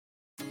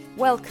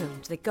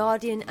Welcome to The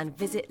Guardian and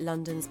Visit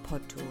London's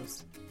pod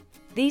tours.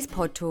 These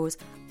pod tours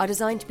are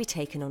designed to be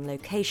taken on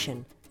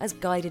location as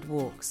guided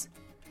walks.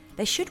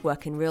 They should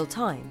work in real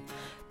time,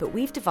 but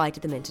we've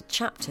divided them into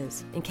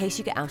chapters in case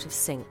you get out of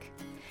sync.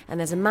 And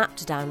there's a map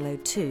to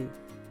download too,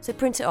 so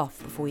print it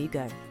off before you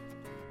go.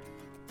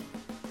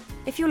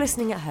 If you're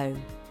listening at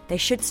home, they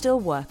should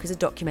still work as a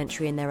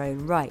documentary in their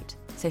own right,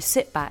 so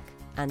sit back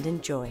and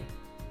enjoy.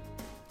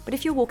 But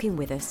if you're walking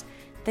with us,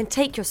 then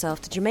take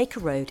yourself to Jamaica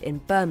Road in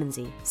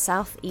Bermondsey,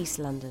 South East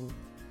London.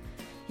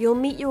 You'll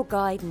meet your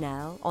guide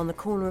Nell on the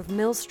corner of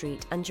Mill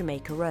Street and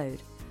Jamaica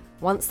Road,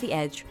 once the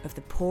edge of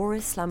the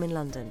poorest slum in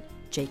London,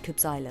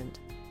 Jacob's Island.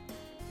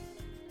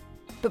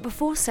 But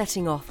before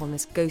setting off on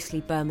this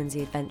ghostly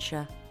Bermondsey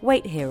adventure,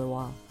 wait here a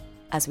while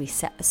as we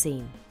set the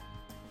scene.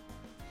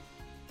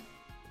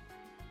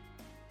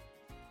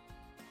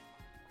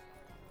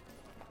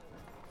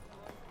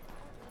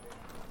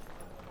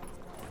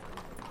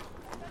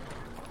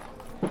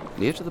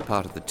 Near to the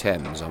part of the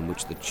Thames on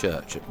which the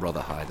church at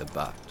Rotherhithe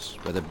abuts,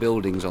 where the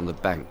buildings on the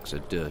banks are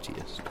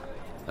dirtiest,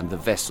 and the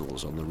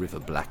vessels on the river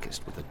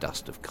blackest with the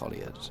dust of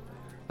colliers,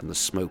 and the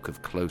smoke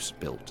of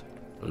close-built,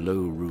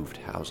 low-roofed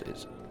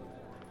houses,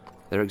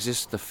 there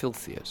exists the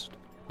filthiest,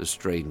 the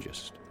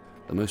strangest,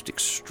 the most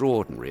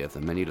extraordinary of the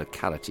many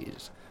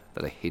localities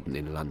that are hidden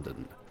in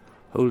London,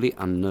 wholly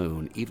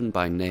unknown even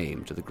by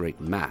name to the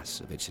great mass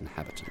of its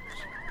inhabitants.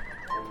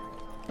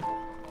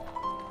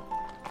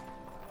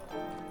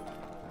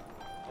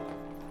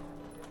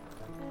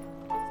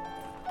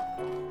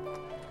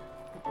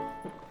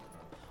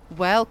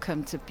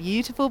 Welcome to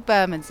beautiful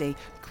Bermondsey,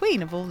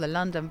 queen of all the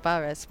London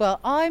boroughs. Well,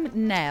 I'm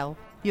Nell,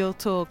 your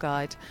tour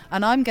guide,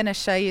 and I'm going to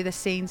show you the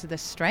scenes of the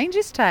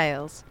strangest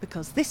tales,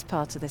 because this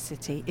part of the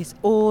city is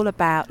all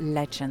about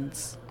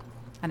legends.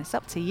 And it's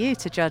up to you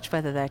to judge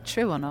whether they're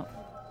true or not.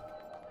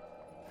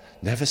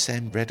 Never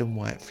send red and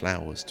white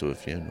flowers to a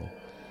funeral,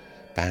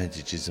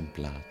 bandages and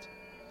blood.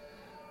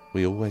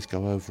 We always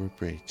go over a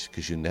bridge,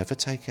 because you never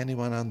take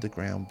anyone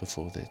underground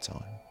before their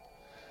time.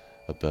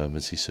 A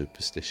Bermondsey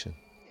superstition.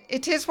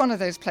 It is one of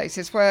those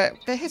places where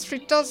the history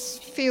does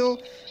feel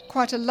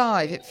quite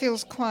alive. It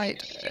feels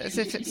quite as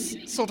if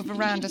it's sort of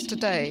around us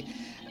today.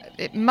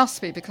 It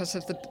must be because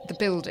of the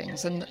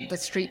buildings and the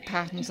street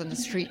patterns and the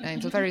street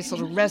names are very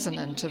sort of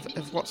resonant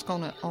of what's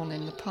gone on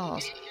in the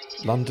past.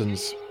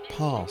 London's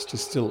past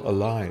is still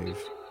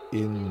alive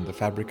in the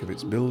fabric of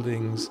its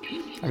buildings.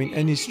 I mean,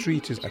 any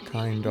street is a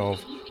kind of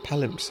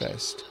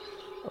palimpsest.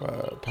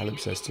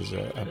 Palimpsest is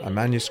a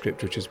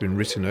manuscript which has been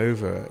written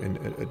over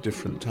at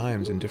different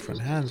times in different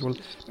hands. Well,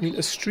 I mean,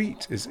 a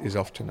street is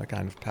often a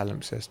kind of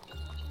palimpsest.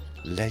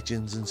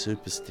 Legends and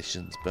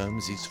superstitions.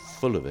 Bermondsey's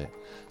full of it.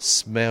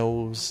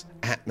 Smells,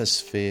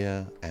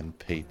 atmosphere and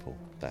people.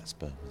 That's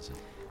Bermondsey.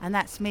 And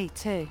that's me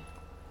too.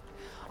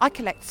 I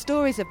collect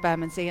stories of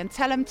Bermondsey and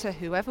tell them to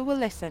whoever will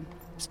listen.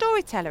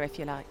 Storyteller, if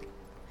you like.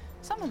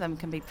 Some of them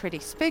can be pretty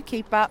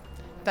spooky, but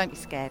don't be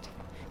scared.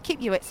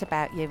 Keep your wits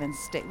about you and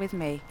stick with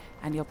me,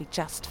 and you'll be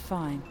just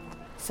fine.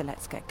 So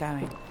let's get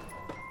going.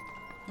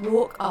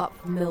 Walk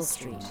up Mill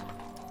Street,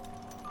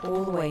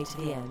 all the way to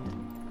the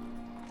end.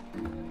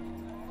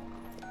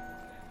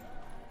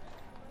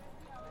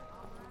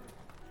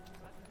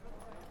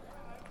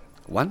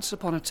 Once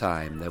upon a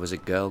time, there was a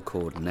girl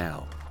called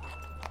Nell.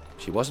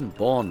 She wasn't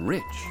born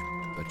rich,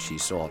 but she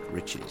sought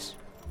riches.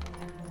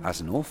 As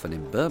an orphan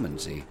in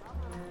Bermondsey,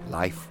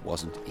 life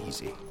wasn't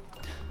easy.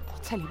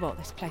 I'll tell you what,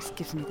 this place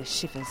gives me the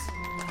shivers.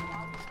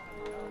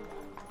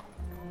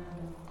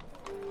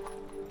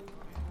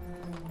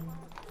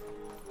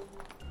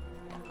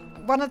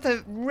 One of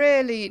the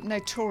really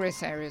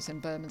notorious areas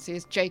in Bermondsey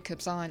is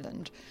Jacob's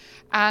Island,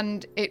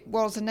 and it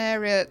was an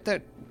area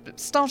that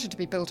started to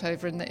be built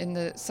over in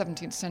the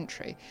 17th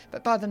century,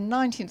 but by the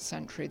 19th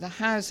century the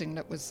housing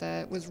that was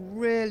there was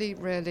really,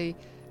 really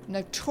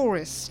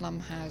notorious slum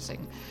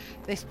housing.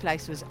 This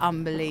place was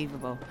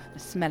unbelievable. The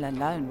smell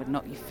alone would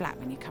knock you flat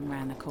when you come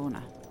round the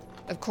corner.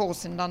 Of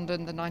course, in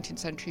London, the 19th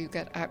century, you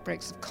get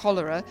outbreaks of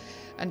cholera,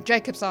 and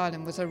Jacob's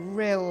Island was a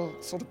real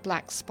sort of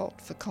black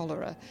spot for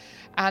cholera.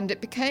 And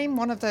it became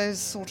one of those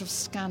sort of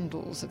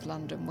scandals of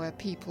London where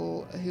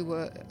people who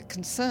were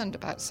concerned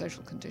about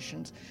social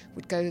conditions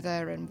would go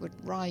there and would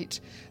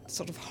write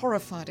sort of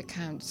horrified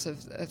accounts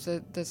of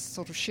the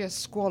sort of sheer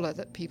squalor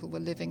that people were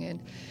living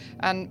in.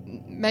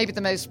 And maybe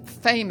the most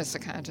famous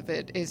account of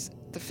it is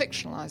the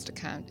fictionalised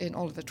account in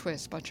Oliver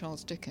Twist by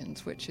Charles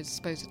Dickens, which is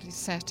supposedly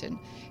set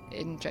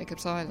in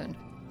Jacob's Island.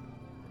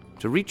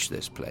 To reach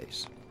this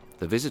place,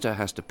 the visitor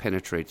has to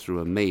penetrate through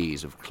a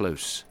maze of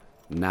close,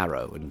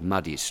 narrow and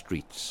muddy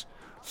streets,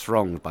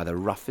 thronged by the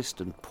roughest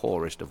and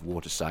poorest of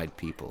waterside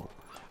people,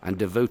 and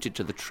devoted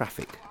to the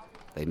traffic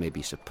they may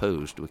be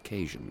supposed to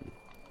occasion.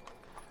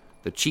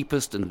 The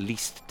cheapest and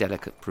least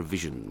delicate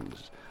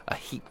provisions are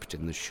heaped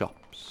in the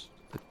shops.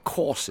 The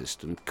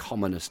coarsest and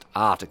commonest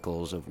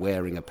articles of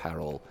wearing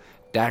apparel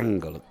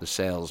dangle at the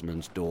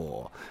salesman's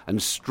door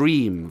and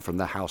stream from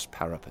the house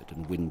parapet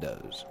and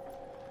windows,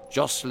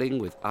 jostling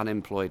with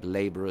unemployed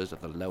labourers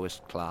of the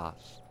lowest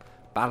class,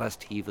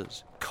 ballast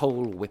heavers,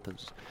 coal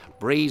whippers,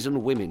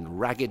 brazen women,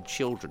 ragged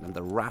children, and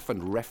the raff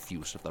and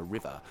refuse of the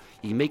river,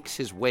 he makes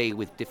his way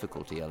with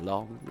difficulty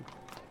along,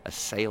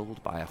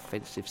 assailed by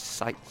offensive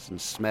sights and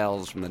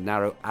smells from the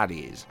narrow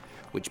alleys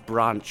which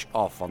branch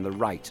off on the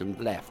right and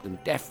left,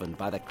 and deafened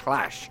by the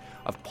clash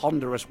of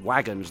ponderous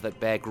wagons that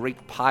bear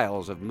great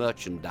piles of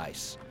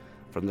merchandise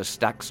from the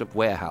stacks of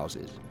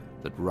warehouses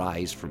that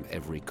rise from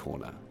every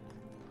corner.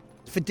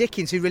 For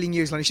Dickens, who really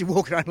knew his London, he should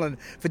walk around London.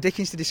 For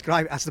Dickens to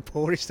describe it as the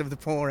poorest of the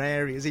poor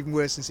areas, even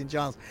worse than St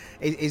Giles,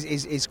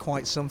 is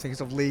quite something.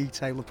 It's a league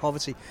table of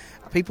poverty.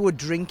 People were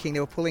drinking, they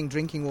were pulling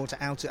drinking water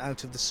out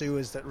of the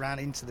sewers that ran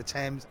into the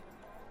Thames.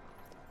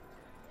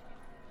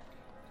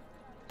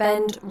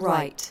 Bend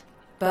right,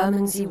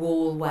 Bermondsey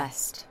Wall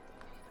West.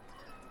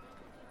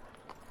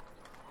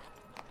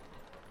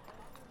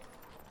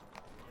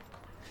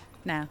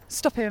 Now,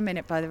 stop here a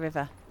minute by the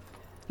river.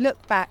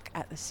 Look back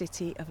at the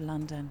City of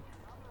London.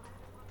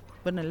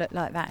 Wouldn't have looked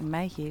like that in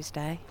Mayhew's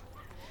day.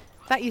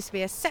 That used to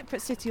be a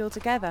separate city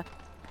altogether.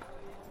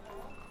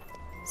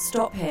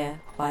 Stop here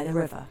by the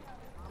river.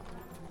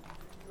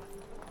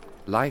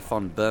 Life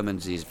on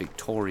Bermondsey's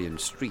Victorian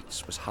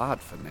streets was hard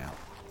for Nell.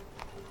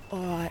 All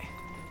right,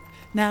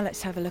 now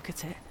let's have a look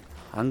at it.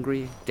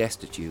 Hungry,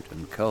 destitute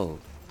and cold,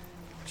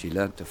 she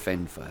learnt to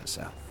fend for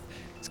herself.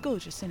 It's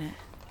gorgeous, isn't it?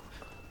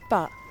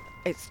 But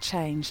it's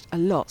changed a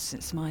lot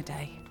since my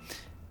day.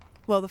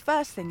 Well, the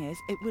first thing is,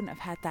 it wouldn't have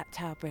had that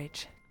Tower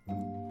Bridge.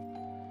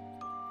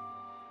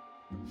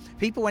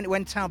 People,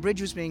 when Tower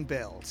Bridge was being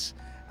built,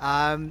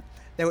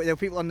 there were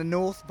people on the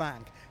North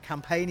Bank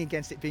campaigning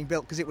against it being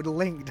built because it would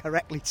link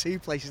directly to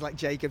places like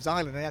Jacob's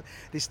Island. They had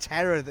this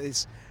terror that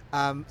this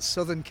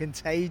southern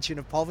contagion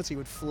of poverty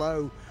would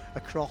flow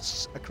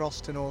across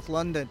to North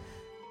London.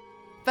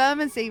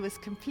 Bermondsey was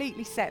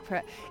completely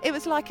separate. It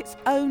was like its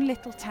own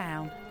little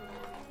town.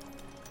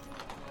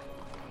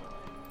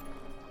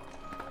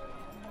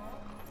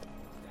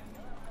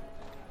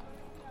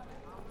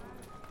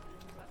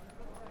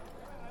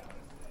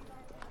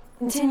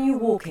 Continue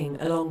walking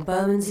along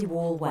Bermondsey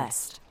Wall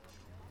West.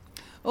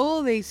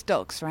 All these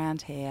docks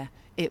round here,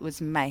 it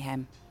was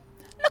mayhem.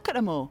 Look at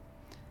them all.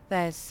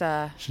 There's,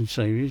 St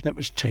Saviour's, that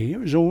was tea, it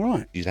was all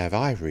right. You'd have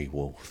Ivory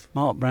Wharf.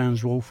 Mark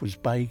Brown's Wharf was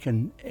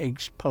bacon,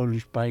 eggs,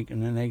 Polish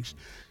bacon and eggs.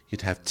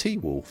 You'd have Tea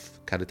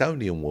Wharf,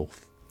 Caledonian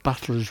Wharf.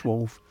 Butler's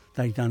Wharf,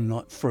 they done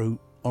like fruit,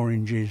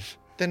 oranges.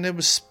 Then there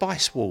was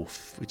Spice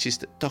Wharf, which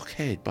is at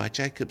Dockhead by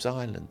Jacob's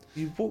Island.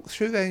 You'd walk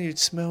through there and you'd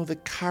smell the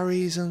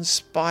curries and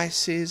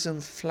spices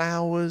and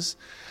flowers.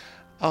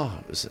 Oh,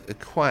 it was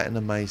quite an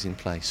amazing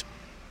place.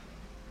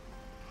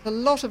 A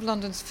lot of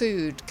London's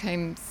food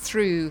came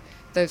through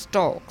those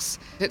docks.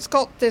 It's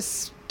got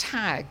this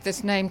tag,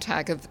 this name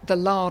tag of the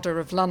larder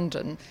of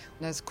London.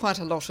 There's quite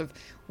a lot of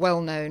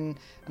well-known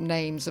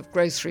names of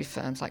grocery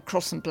firms like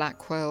Cross and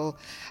Blackwell.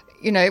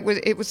 You know,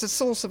 it was the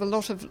source of a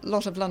lot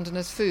of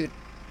Londoners' food.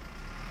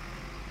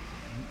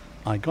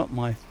 I got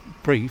my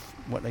brief,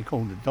 what they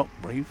called a dock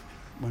brief,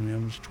 when I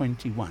was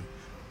 21,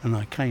 and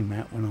I came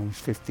out when I was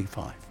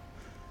 55.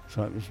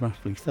 So it was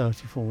roughly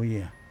 34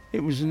 years.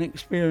 It was an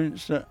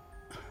experience that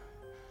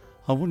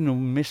I wouldn't have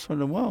missed for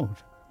the world,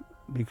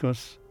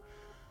 because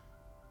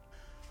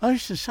I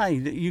used to say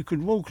that you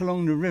could walk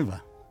along the river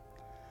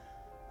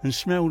and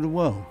smell the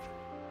world.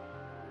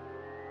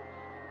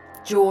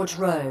 George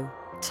Row,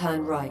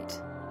 turn right.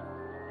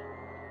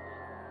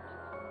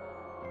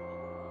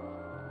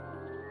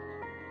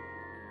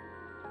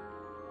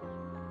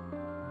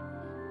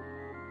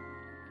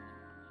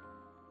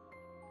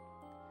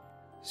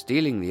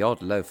 Stealing the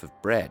odd loaf of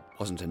bread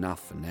wasn't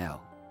enough for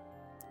Nell.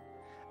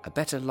 A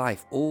better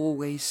life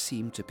always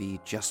seemed to be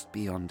just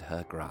beyond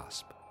her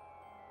grasp.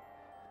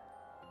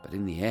 But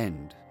in the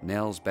end,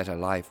 Nell's better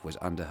life was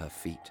under her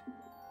feet,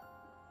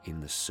 in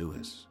the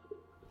sewers.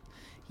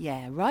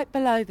 Yeah, right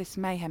below this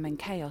mayhem and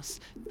chaos,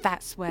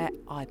 that's where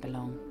I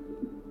belong.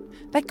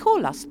 They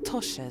call us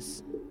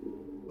toshers.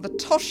 The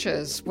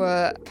toshers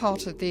were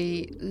part of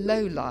the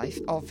low life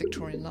of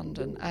Victorian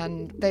London,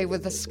 and they were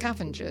the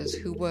scavengers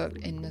who worked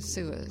in the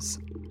sewers.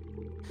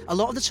 A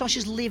lot of the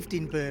toshers lived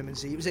in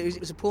Bermondsey. It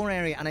was a poor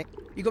area, and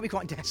you've got to be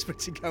quite desperate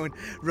to go and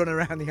run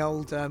around the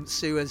old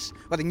sewers.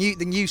 Well, the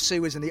new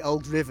sewers and the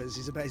old rivers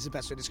is the best way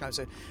to describe it.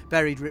 So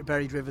buried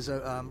rivers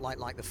are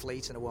like the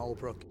Fleet and the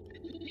Walbrook.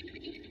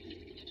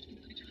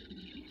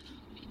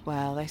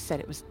 Well, they said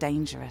it was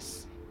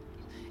dangerous.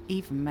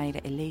 Even made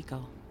it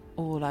illegal.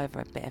 All over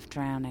a bit of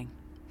drowning.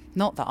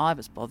 Not that I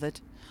was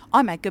bothered.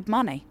 I made good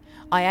money.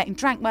 I ate and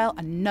drank well,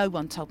 and no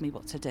one told me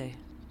what to do.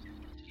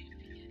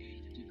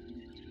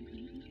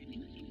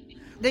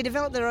 They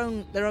developed their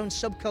own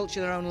subculture,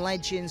 their own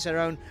legends, their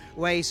own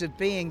ways of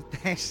being.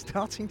 They're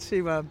starting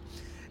to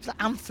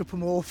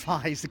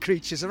anthropomorphise the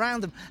creatures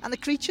around them, and the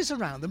creatures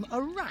around them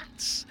are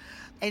rats.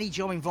 Any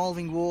job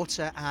involving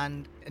water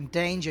and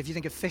danger, if you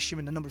think of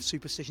fishermen, the number of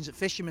superstitions that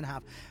fishermen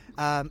have,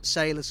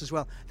 sailors as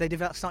well, they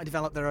start to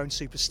develop their own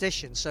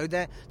superstition. So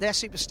their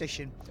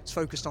superstition is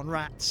focused on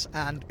rats,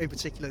 and in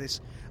particular this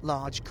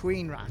large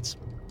queen rat.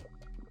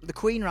 The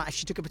queen rat, if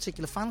she took a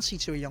particular fancy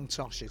to a young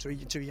tosher, to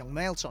a young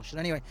male tosher,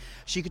 anyway,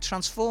 she could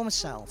transform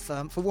herself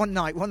for one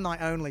night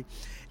only,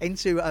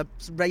 into a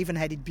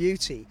raven-headed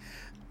beauty,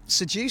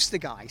 seduce the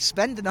guy,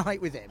 spend the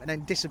night with him, and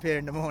then disappear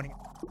in the morning.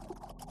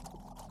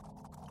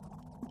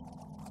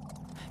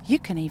 You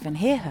can even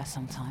hear her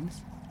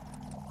sometimes.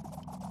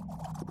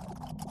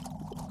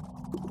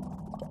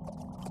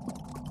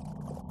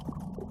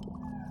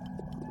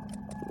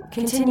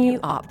 Continue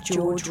up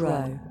George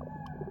Row.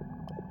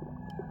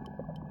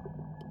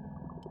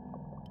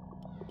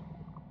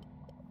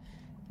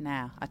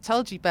 Now, I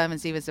told you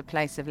Bermondsey was a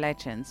place of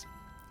legends.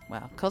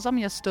 Well, because I'm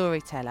your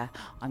storyteller,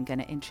 I'm going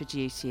to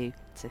introduce you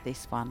to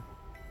this one.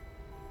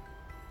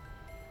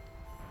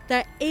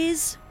 There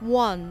is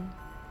one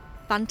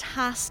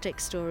fantastic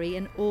story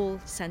in all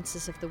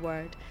senses of the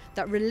word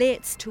that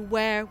relates to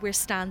where we're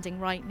standing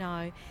right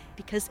now,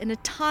 because in a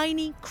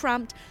tiny,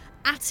 cramped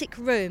attic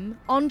room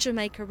on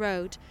Jamaica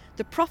Road,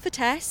 the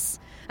prophetess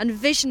and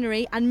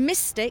visionary and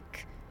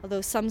mystic,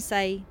 although some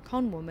say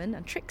conwoman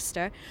and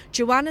trickster,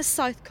 Joanna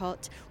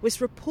Southcott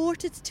was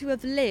reported to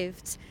have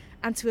lived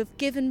and to have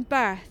given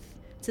birth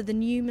to the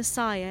new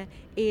Messiah,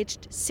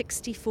 aged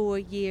 64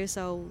 years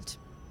old.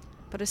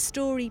 But her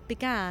story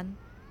began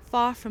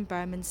far from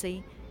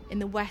Bermondsey, in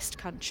the West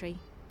Country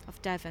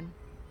of Devon.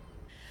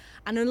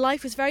 And her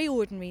life was very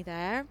ordinary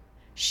there.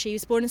 She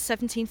was born in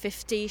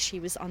 1750, she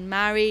was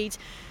unmarried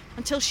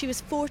until she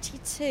was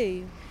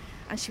 42,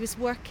 and she was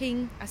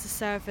working as a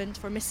servant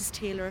for Mrs.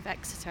 Taylor of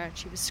Exeter.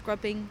 She was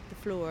scrubbing the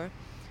floor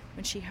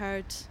when she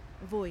heard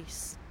a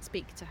voice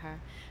speak to her,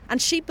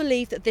 and she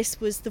believed that this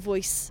was the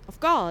voice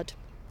of God.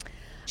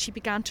 She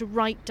began to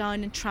write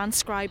down and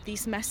transcribe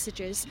these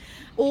messages.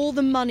 All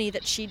the money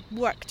that she'd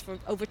worked for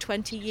over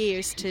 20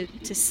 years to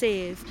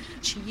save,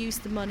 she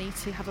used the money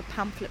to have a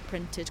pamphlet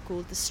printed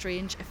called The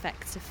Strange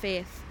Effects of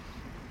Faith.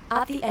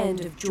 At the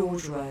end of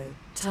George Row,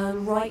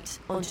 turn right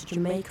onto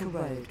Jamaica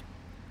Road,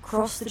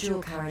 cross the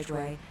dual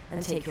carriageway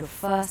and take your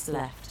first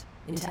left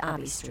into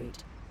Abbey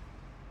Street.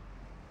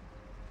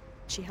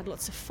 She had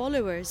lots of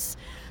followers,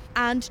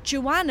 and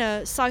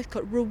Joanna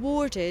Southcott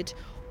rewarded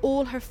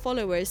all her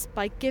followers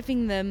by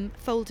giving them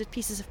folded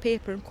pieces of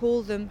paper and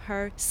called them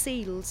her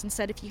seals, and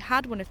said if you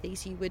had one of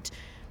these you would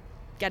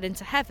get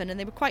into heaven. And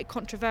they were quite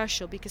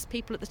controversial because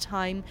people at the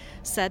time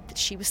said that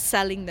she was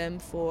selling them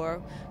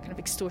for kind of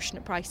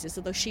extortionate prices,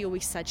 although she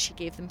always said she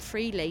gave them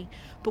freely.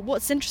 But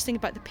what's interesting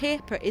about the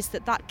paper is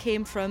that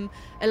came from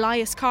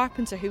Elias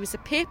Carpenter, who was a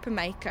paper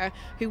maker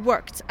who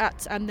worked at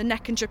the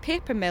Neckinger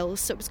paper mills.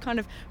 So it was kind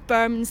of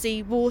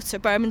Bermondsey water,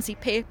 Bermondsey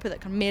paper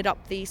that kind of made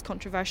up these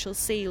controversial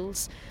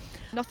seals.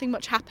 Nothing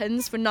much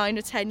happens for 9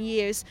 or 10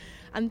 years.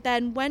 And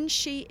then when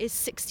she is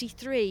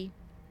 63,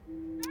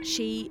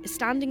 she is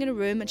standing in a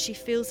room and she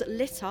feels it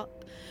lit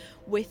up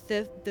with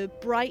the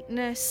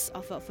brightness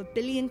of a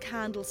billion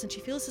candles, and she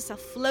feels herself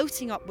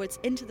floating upwards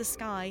into the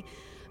sky.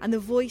 And the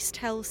voice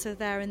tells her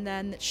there and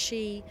then that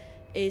she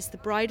is the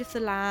bride of the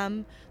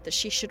Lamb, that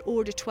she should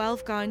order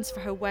 12 gowns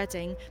for her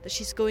wedding, that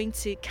she's going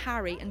to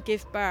carry and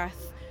give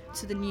birth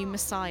to the new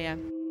Messiah.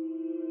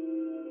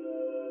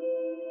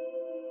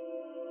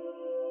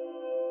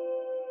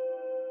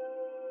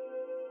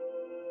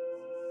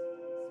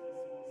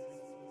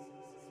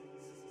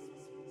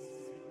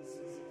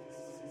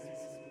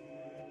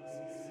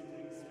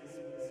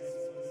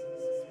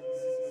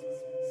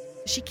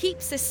 She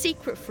keeps this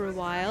secret for a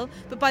while,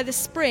 but by the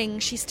spring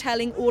she's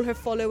telling all her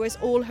followers,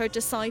 all her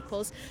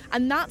disciples,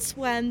 and that's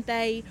when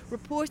they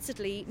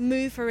reportedly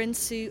move her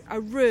into a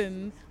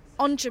room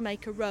on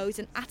Jamaica Road,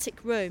 an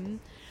attic room,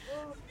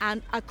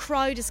 and a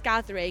crowd is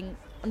gathering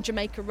on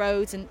Jamaica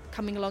Road and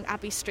coming along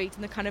Abbey Street,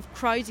 and they're kind of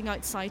crowding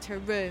outside her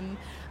room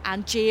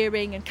and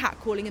jeering and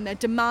catcalling, and they're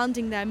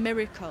demanding their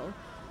miracle.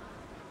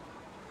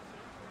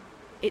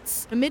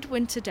 It's a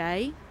midwinter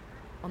day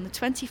on the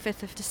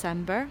 25th of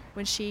December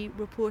when she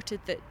reported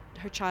that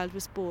her child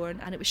was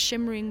born, and it was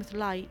shimmering with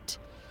light,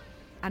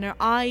 and her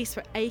eyes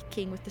were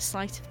aching with the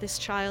sight of this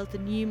child, the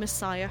new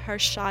Messiah, her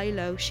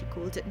Shiloh she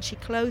called it, and she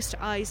closed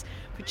her eyes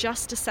for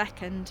just a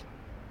second.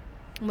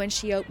 And when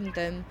she opened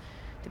them,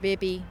 the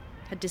baby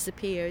had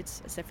disappeared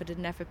as if it had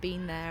never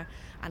been there.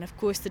 And of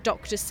course the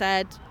doctor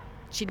said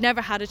she'd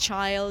never had a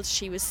child,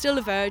 she was still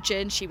a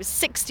virgin, she was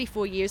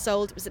 64 years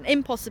old, it was an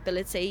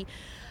impossibility.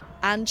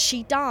 And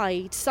she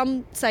died.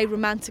 Some say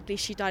romantically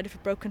she died of a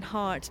broken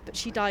heart, but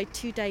she died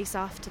 2 days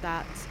after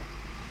that.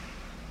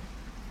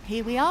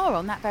 Here we are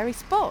on that very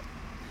spot,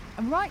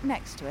 and right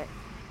next to it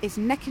is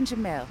Neckinger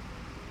Mill.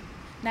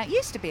 Now, it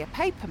used to be a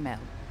paper mill.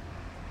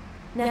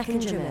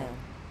 Neckinger Mill.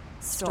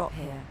 Stop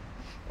here.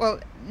 Well,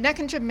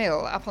 Neckinger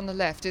Mill, up on the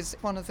left, is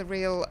one of the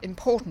real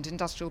important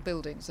industrial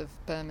buildings of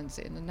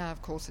Bermondsey, and now,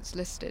 of course, it's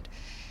listed.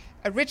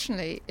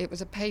 Originally, it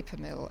was a paper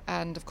mill,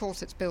 and, of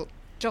course, it's built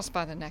just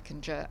by the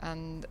Neckinger,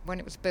 and when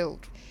it was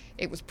built,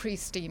 it was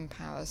pre-steam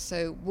power,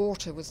 so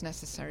water was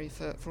necessary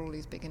for all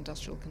these big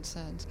industrial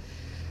concerns.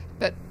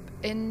 But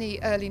In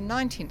the early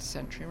 19th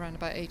century, around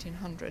about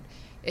 1800,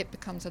 it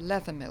becomes a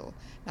leather mill.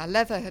 Now,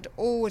 leather had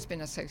always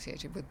been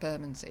associated with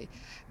Bermondsey,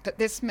 but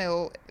this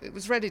mill, it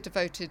was really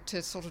devoted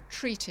to sort of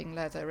treating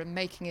leather and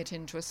making it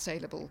into a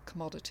saleable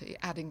commodity,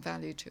 adding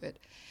value to it.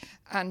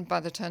 And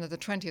by the turn of the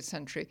 20th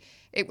century,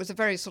 it was a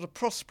very sort of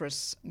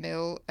prosperous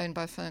mill owned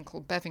by a firm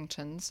called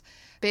Bevington's.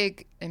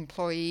 Big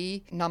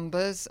employee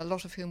numbers, a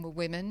lot of whom were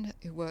women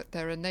who worked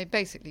there, and they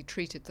basically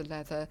treated the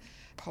leather,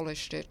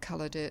 polished it,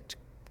 coloured it,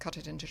 cut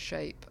it into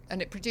shape,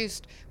 and it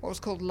produced what was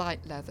called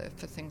light leather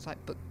for things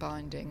like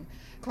bookbinding.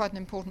 Quite an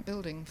important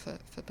building for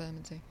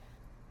Bermondsey.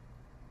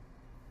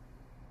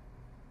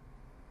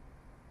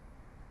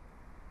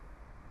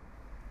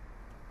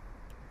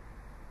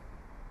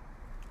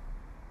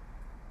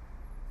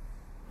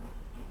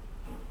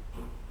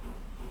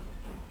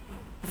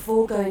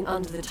 Before going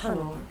under the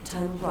tunnel,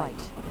 turn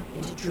right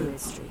into Druid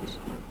Street.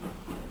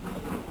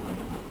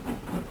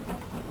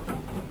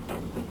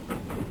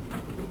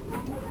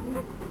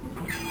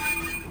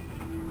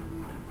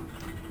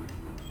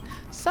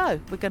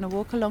 So, we're going to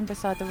walk along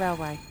beside the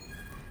railway.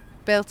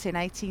 Built in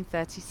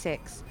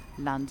 1836,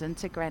 London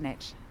to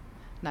Greenwich.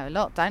 Know a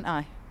lot, don't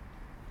I?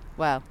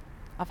 Well,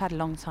 I've had a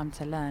long time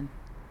to learn.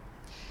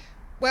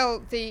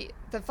 Well, the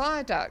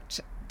viaduct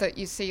that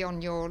you see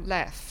on your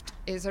left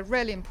is a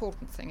really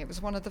important thing. It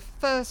was one of the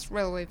first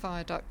railway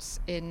viaducts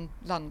in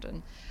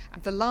London.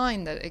 The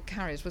line that it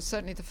carries was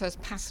certainly the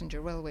first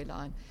passenger railway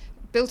line,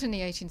 built in the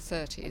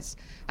 1830s,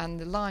 and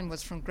the line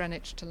was from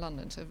Greenwich to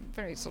London, so a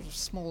very sort of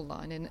small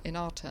line in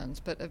our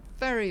terms, but a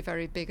very,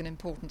 very big and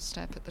important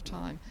step at the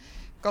time.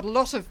 Got a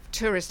lot of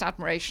tourist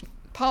admiration,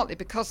 partly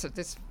because of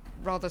this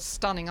rather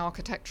stunning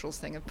architectural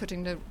thing of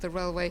putting the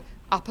railway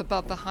up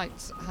above the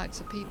heights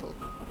of people.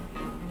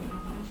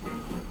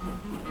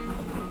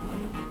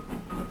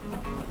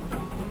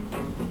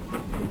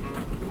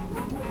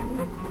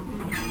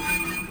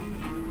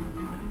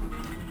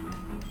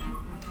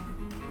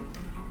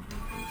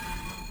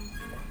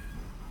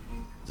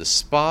 The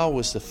Spa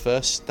was the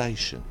first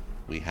station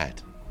we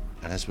had,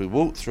 and as we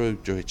walked through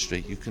Druid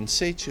Street, you can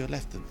see to your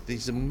left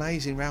these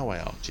amazing railway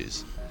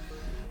arches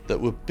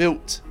that were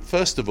built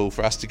first of all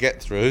for us to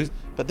get through,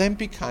 but then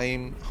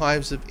became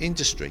hives of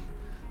industry,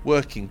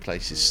 working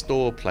places,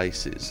 store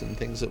places and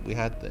things that we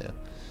had there.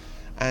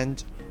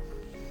 And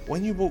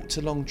when you walked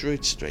along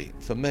Druid Street,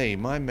 for me,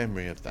 my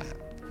memory of that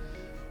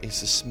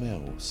is the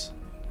smells.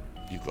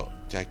 You've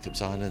got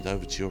Jacob's Island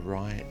over to your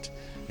right,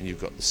 and you've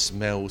got the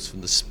smells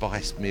from the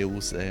spice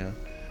mills there,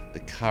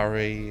 the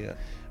curry,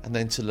 and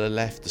then to the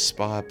left the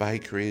Spire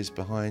Bakery is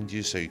behind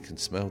you, so you can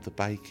smell the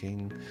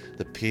baking,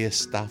 the Pier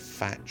Stuff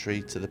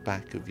factory to the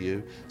back of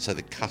you, so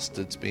the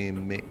custard's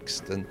being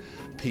mixed, and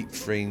Pete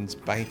Freen's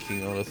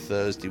baking on a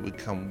Thursday would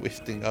come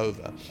wafting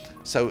over.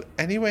 So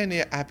anywhere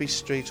near Abbey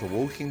Street or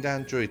walking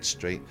down Druid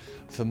Street,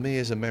 for me,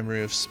 is a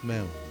memory of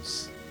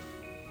smells.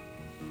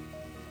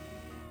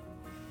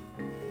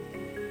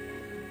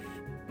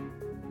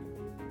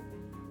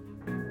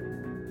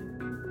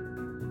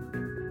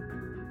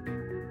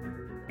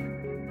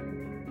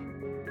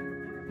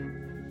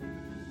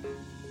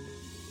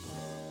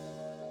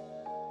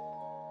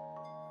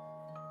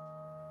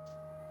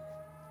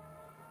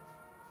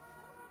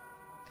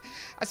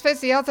 I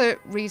suppose the other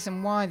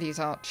reason why these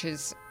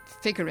arches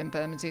figure in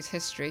Bermondsey's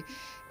history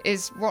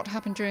is what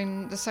happened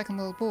during the Second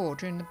World War,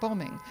 during the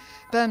bombing.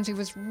 Bermondsey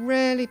was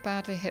really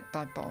badly hit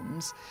by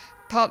bombs,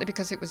 partly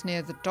because it was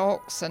near the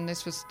docks and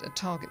this was a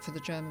target for the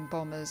German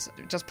bombers,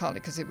 just partly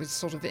because it was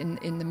sort of in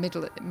the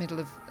middle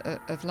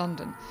of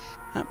London.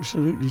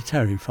 Absolutely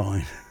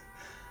terrifying.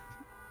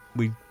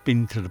 We'd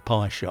been to the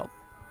pie shop,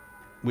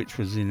 which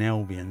was in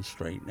Albion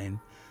Street then,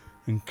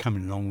 and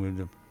coming along with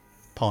the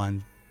pie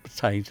and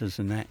potatoes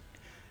and that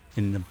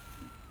in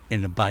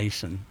the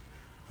basin,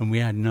 and we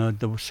hadn't heard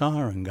the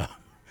siren go,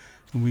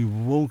 and we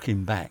were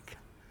walking back,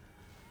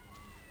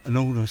 and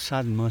all of a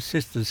sudden my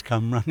sister's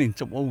come running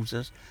towards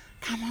us,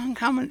 come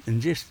on,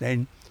 and just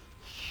then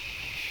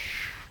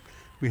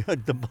we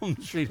heard the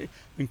bombs really,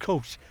 and of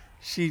course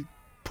she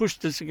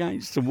pushed us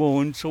against the wall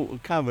and sort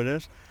of covered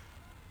us.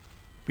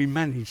 We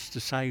managed to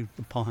save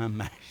the pie and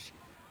mash.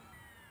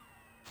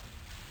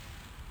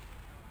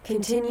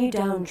 Continue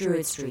down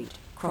Druid Street,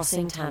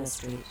 crossing Tanner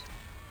Street.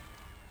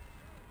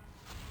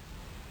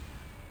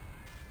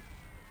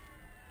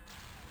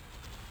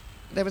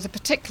 There was a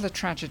particular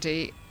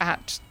tragedy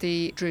at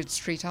the Druid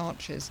Street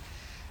Arches.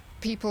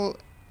 People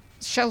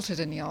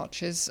sheltered in the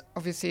arches.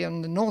 Obviously,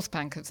 on the north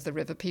bank of the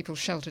river, people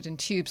sheltered in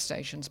tube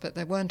stations, but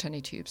there weren't any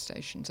tube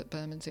stations at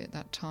Bermondsey at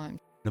that time.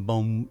 The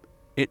bomb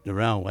hit the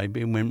railway,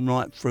 but it went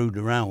right through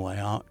the railway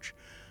arch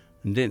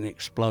and didn't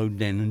explode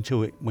then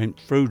until it went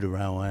through the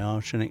railway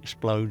arch and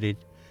exploded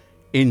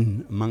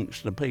in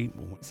amongst the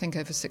people. I think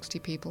over 60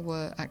 people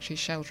were actually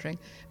sheltering,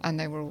 and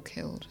they were all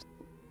killed.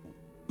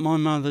 My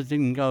mother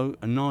didn't go,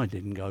 and I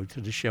didn't go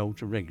to the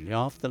shelter regularly.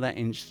 After that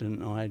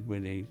incident I had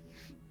with Eve,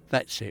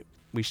 that's it.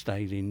 We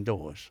stayed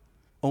indoors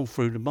all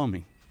through the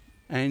bombing.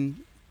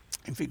 And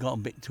if it got a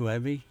bit too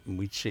heavy,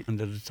 we'd sit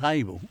under the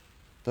table.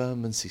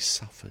 Bermondsey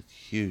suffered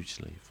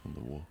hugely from the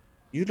war.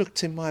 You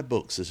looked in my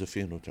books as a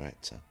funeral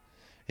director.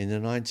 In the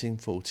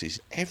 1940s,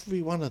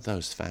 every one of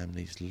those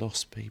families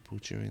lost people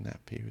during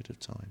that period of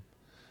time.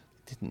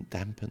 It didn't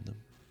dampen them.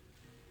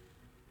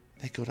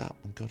 They got up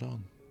and got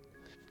on.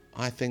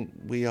 I think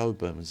we owe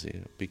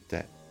Bermondsey a big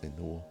debt in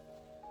the war.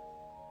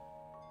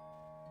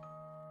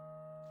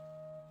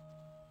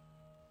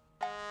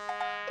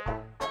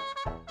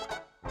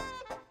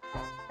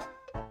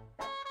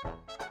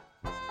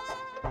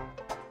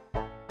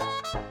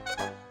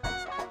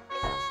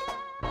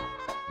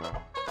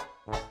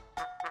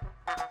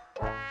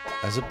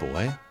 As a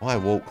boy, I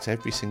walked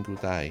every single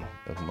day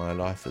of my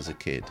life as a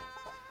kid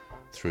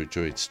through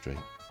Druid Street.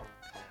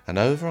 And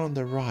over on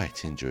the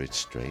right in Druid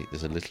Street,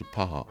 there's a little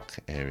park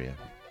area.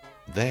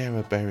 There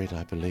are buried,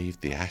 I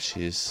believe, the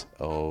ashes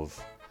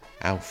of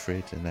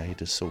Alfred and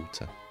Ada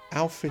Salter.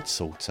 Alfred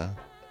Salter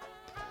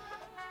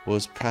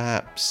was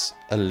perhaps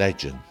a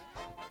legend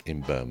in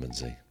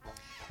Bermondsey.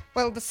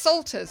 Well, the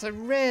Salters are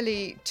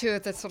really two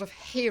of the sort of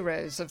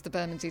heroes of the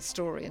Bermondsey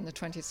story in the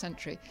 20th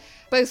century.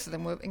 Both of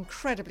them were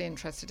incredibly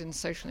interested in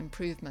social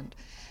improvement.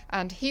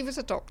 And he was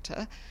a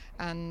doctor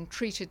and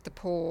treated the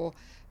poor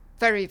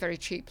very, very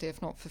cheaply,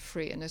 if not for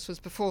free. And this was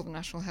before the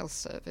National Health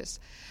Service.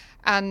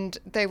 And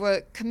they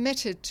were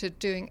committed to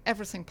doing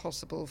everything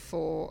possible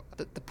for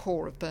the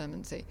poor of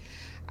Bermondsey.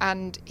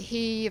 And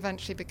he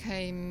eventually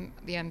became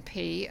the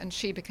MP and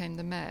she became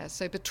the mayor.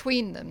 So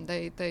between them,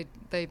 they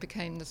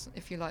became, the,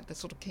 if you like, the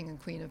sort of king and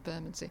queen of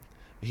Bermondsey.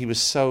 He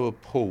was so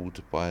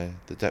appalled by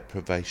the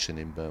deprivation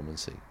in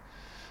Bermondsey.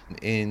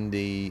 In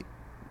the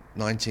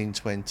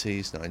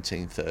 1920s,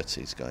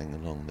 1930s, going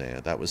along there,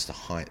 that was the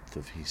height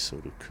of his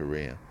sort of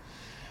career.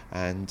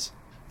 And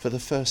for the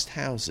first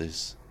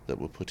houses that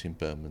were put in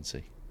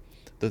Bermondsey,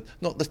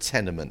 not the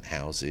tenement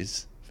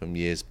houses from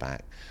years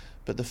back,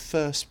 but the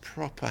first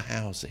proper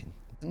housing.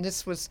 And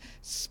this was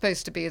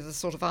supposed to be the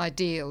sort of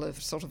ideal of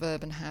sort of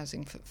urban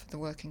housing for the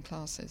working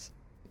classes.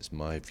 It's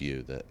my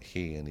view that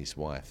he and his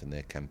wife and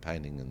their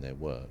campaigning and their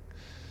work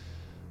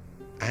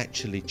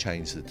actually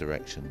changed the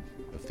direction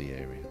of the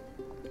area.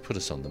 Put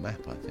us on the map,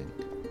 I think.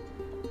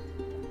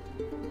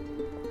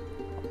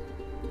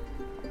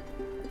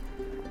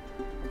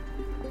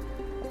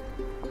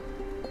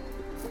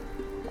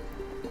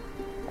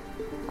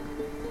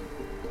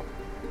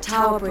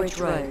 Tower Bridge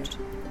Road.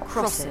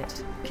 Cross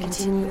it.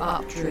 Continue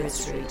up Druid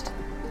Street.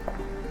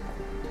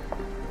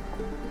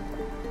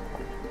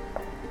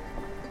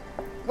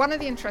 One of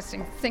the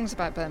interesting things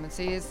about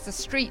Bermondsey is the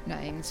street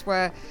names,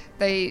 where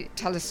they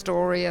tell a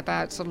story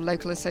about sort of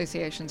local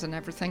associations and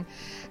everything.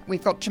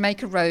 We've got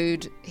Jamaica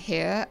Road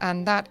here,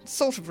 and that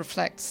sort of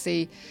reflects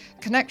the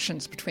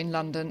connections between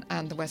London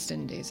and the West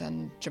Indies,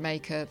 and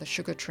Jamaica, the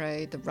sugar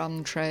trade, the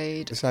rum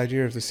trade. This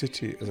idea of the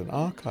city as an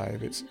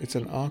archive, it's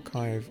an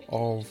archive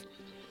of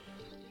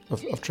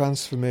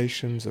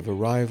transformations, of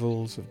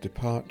arrivals, of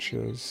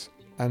departures,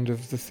 and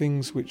of the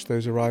things which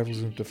those arrivals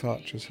and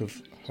departures have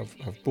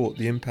brought,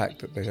 the impact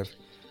that they have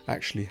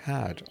actually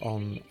had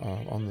on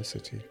the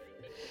city.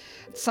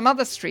 Some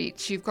other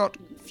streets, you've got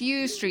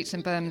few streets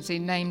in Bermondsey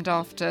named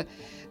after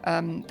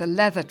the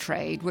leather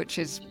trade, which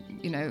is,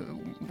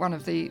 one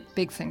of the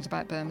big things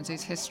about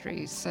Bermondsey's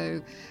history.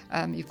 So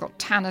you've got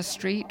Tanner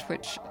Street,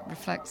 which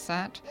reflects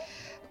that.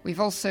 We've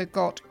also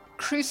got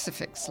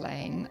Crucifix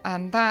Lane,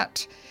 and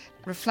that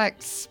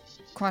reflects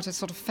quite a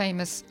sort of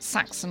famous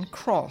Saxon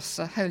cross,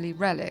 a holy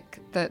relic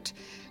that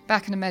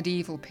back in the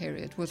medieval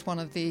period was one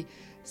of the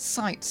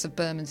sites of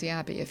Bermondsey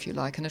Abbey, if you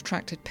like, and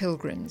attracted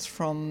pilgrims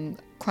from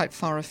quite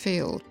far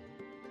afield.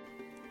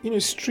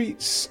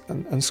 Streets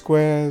and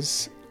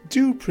squares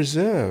do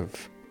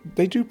preserve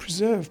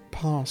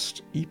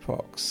past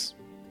epochs,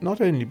 not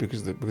only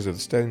because of the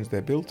stones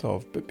they're built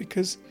of, but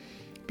because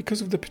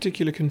of the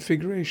particular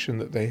configuration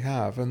that they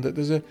have, and that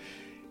there's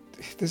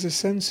a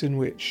sense in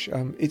which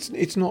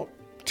it's not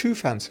too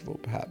fanciful,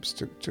 perhaps,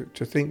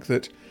 to think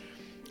that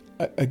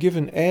a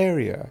given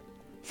area,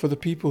 for the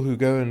people who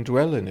go and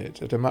dwell in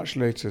it at a much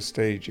later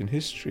stage in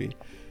history,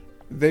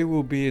 they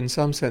will be in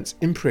some sense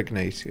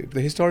impregnated.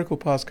 The historical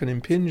past can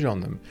impinge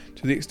on them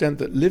to the extent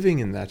that living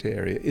in that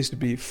area is to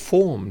be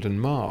formed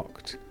and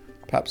marked,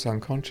 perhaps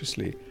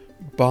unconsciously,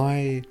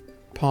 by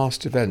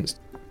past events.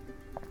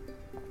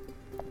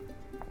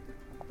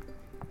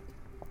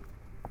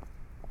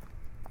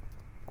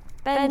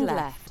 Bend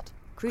left.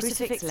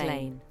 Crucifix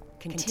Lane.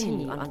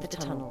 Continue under the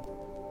tunnel.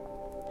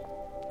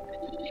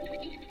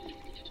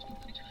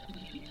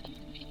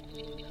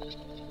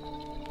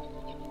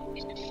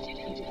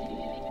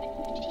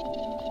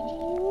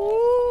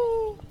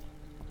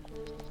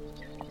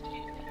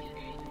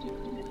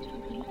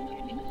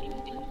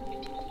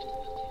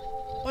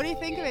 What do you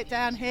think of it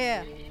down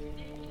here?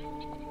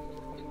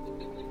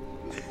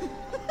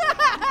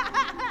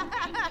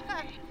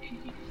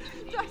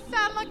 Do I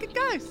sound like a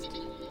ghost?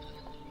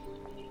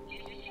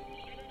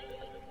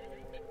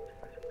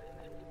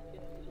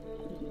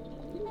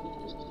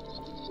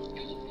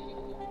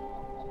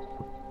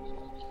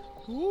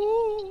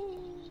 Ooh.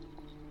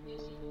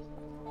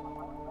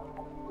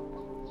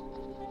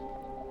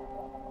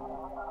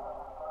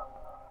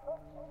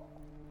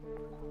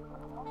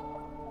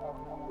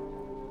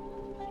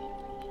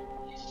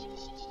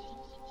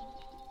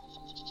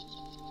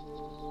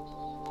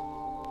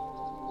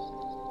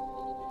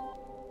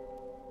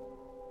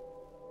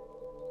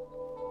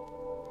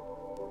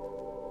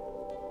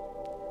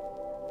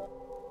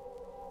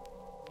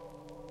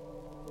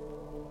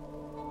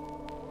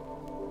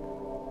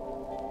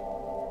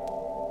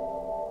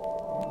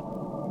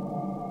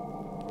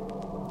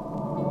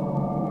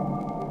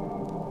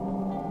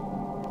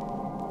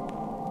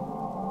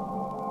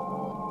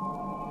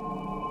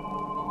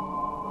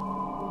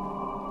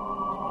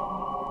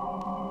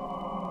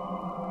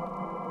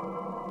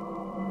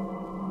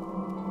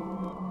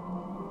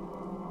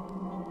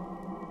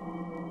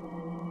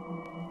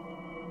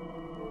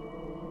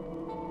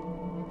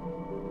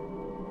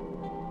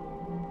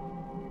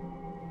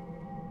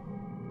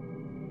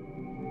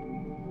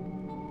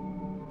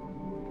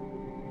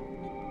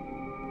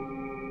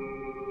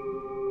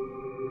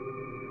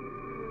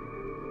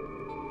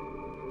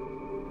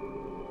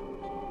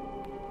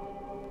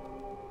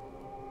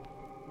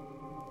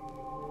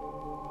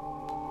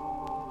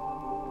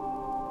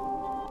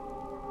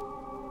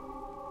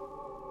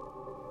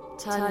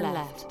 Turn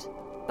left,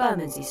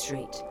 Bermondsey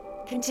Street.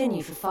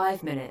 Continue for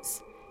 5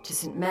 minutes to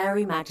St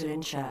Mary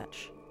Magdalene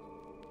Church.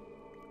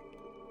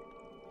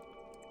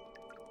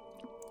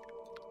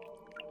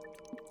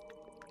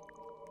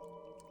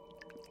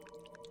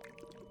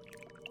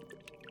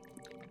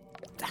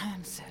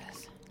 Damn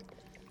sewers.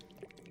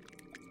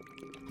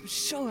 I'm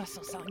sure I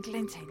saw something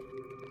glinting.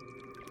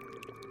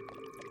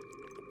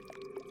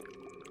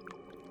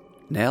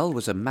 Nell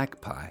was a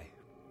magpie.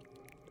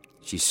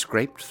 She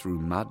scraped through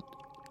mud,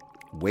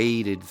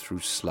 waded through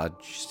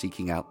sludge,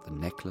 seeking out the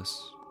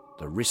necklace,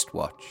 the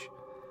wristwatch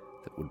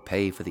that would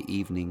pay for the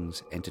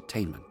evening's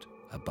entertainment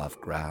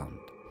above ground.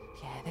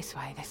 Yeah, this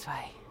way.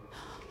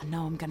 I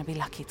know I'm going to be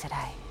lucky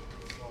today.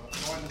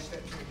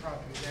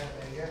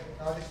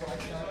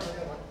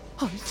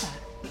 Oh, who's that?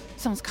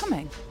 Someone's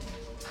coming.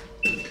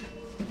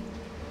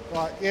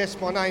 Right, yes,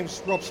 my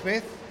name's Rob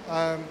Smith.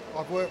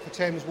 I've worked for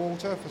Thames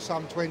Water for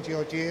some 20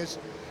 odd years,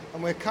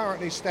 and we're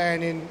currently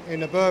standing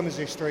in the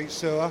Bermondsey Street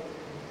sewer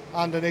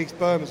underneath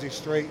Bermondsey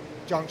Street,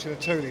 junction of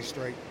Tooley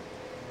Street.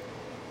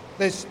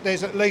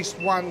 There's at least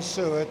one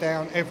sewer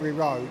down every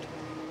road,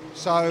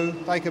 so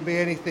they can be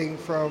anything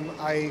from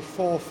a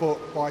 4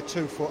 foot by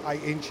 2 foot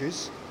 8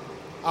 inches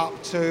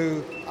up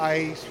to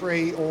a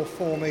 3 or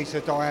 4 metre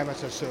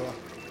diameter sewer.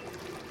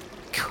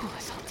 Cool,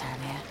 it's hot down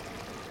here.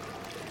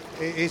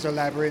 It is a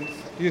labyrinth.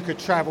 You could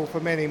travel for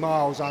many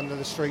miles under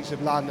the streets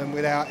of London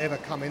without ever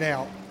coming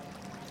out.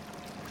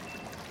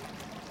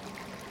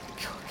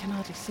 God, I can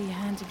hardly see your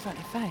hands in front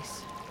of your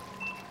face.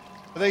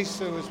 These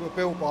sewers were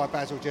built by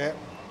Bazalgette.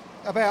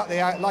 About the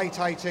late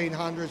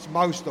 1800s,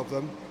 most of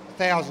them,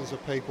 thousands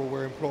of people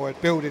were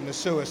employed building the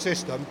sewer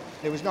system.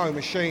 There was no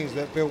machines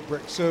that built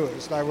brick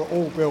sewers. They were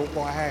all built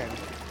by hand.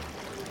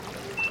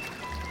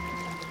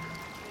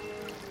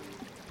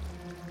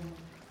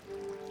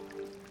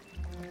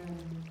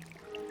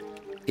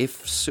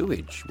 If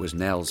sewage was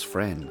Nell's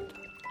friend,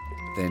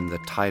 then the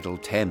tidal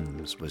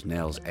Thames was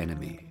Nell's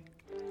enemy.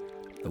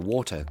 The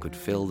water could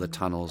fill the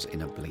tunnels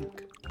in a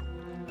blink,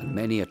 and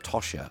many a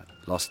tosher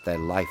lost their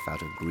life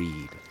out of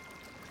greed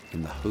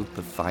in the hope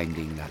of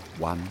finding that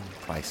one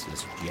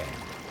priceless gem.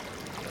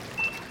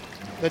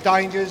 The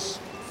dangers,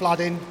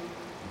 flooding.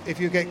 If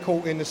you get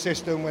caught in the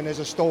system when there's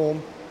a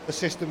storm, the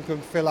system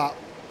can fill up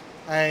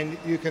and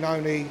you can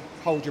only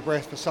hold your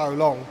breath for so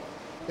long.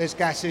 There's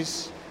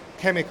gases,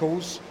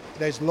 chemicals,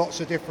 there's lots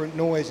of different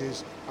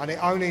noises, and it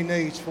only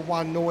needs for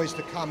one noise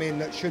to come in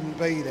that shouldn't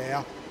be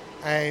there,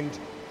 and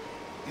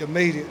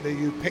immediately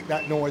you pick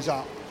that noise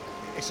up.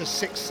 It's a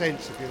sixth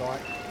sense, if you like.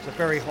 It's a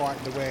very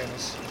heightened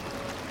awareness.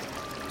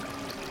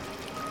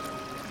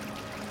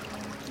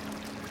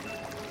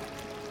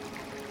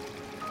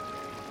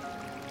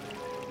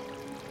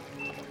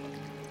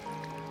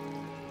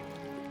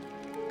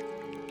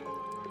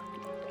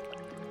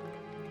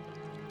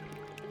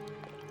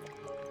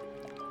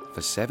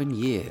 For 7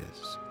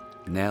 years,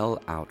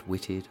 Nell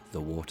outwitted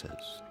the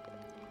waters.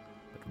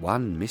 But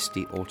one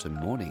misty autumn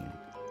morning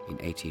in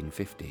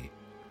 1850,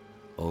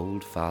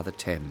 old Father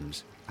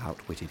Thames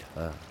outwitted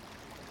her.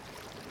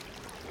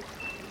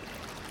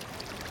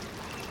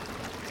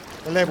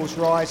 The level's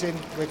rising.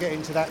 We're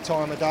getting to that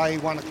time of day,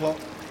 1 o'clock,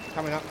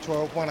 coming up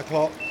 12, 1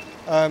 o'clock.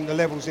 The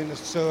levels in the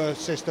sewer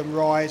system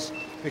rise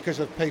because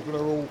of people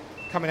are all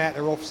coming out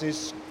their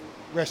offices,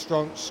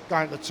 restaurants,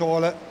 going to the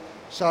toilet.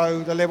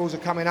 So the levels are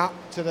coming up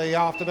to the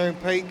afternoon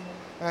peak,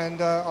 and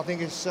I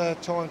think it's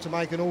time to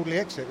make an orderly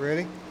exit,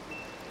 really.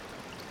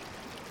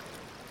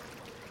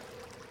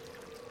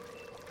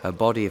 Her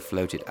body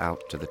floated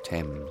out to the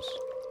Thames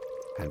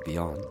and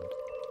beyond,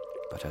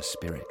 but her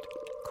spirit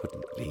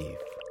couldn't leave.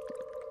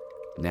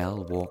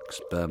 Nell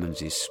walks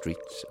Bermondsey's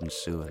streets and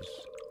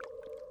sewers.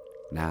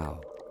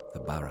 Now the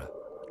borough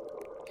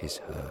is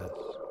hers.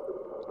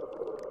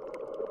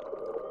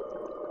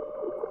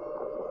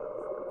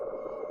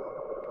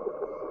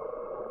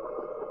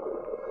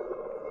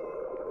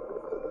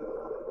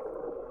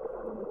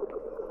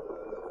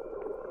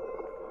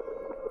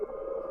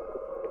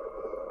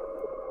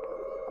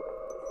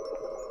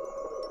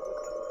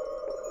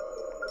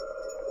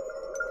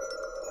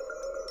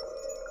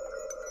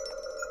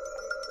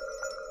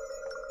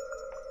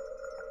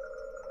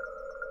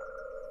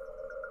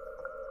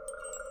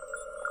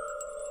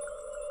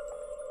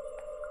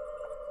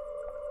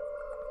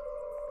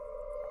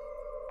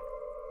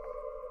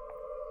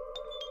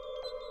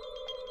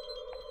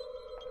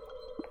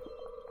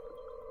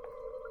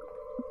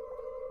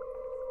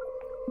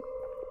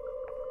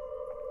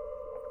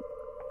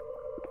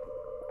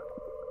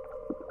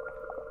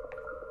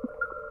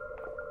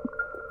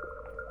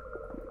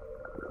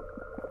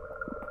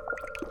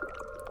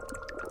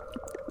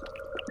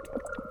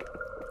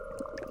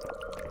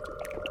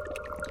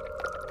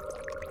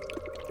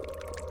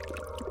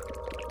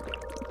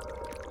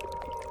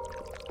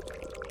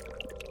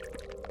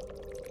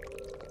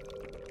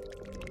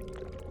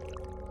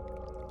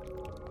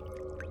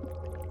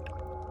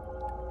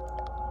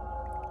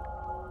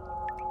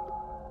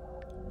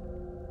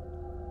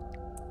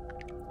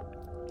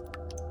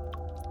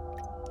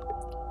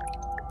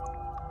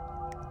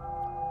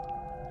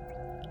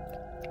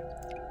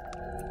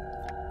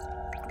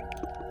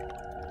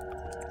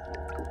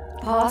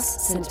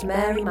 Pass St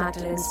Mary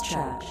Magdalene's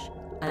Church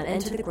and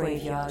enter the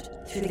graveyard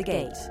through the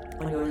gate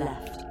on your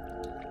left.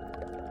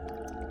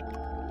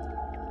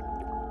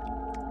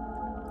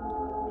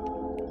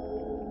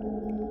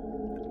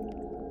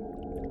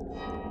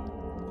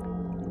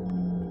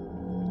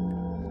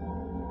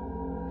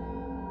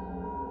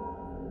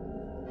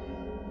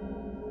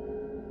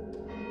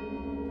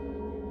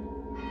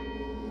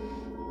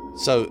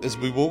 So as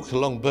we walk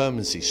along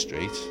Bermondsey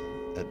Street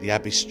at the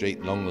Abbey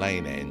Street Long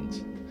Lane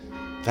end,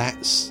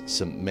 that's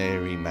St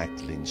Mary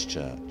Magdalene's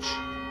Church,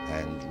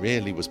 and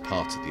really was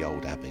part of the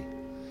old abbey.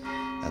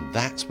 And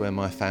that's where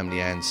my family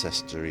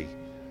ancestry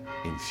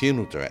in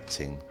funeral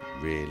directing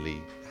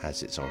really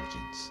has its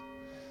origins.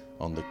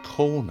 On the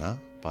corner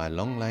by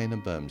Long Lane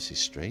and Bermondsey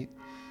Street,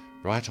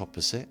 right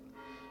opposite,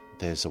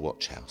 there's a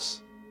watch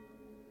house.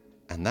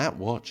 And that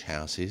watch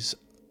house is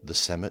the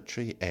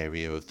cemetery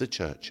area of the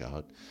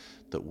churchyard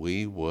that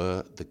we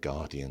were the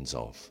guardians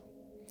of.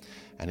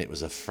 And it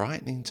was a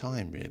frightening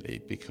time, really,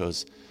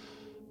 because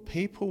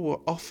people were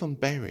often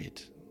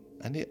buried.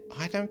 And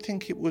I don't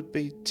think it would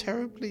be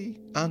terribly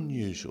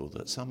unusual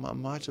that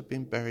someone might have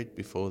been buried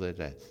before their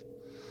death.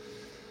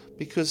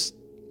 Because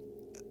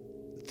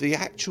the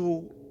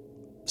actual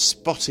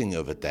spotting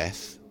of a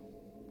death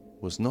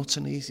was not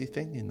an easy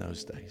thing in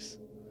those days.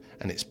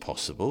 And it's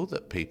possible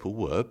that people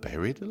were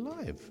buried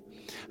alive.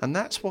 And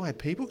that's why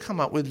people come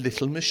up with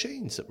little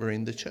machines that were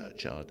in the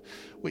churchyard,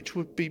 which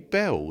would be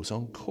bells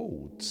on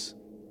cords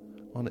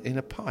in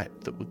a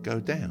pipe that would go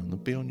down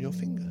and be on your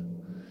finger.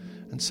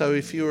 And so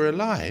if you were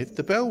alive,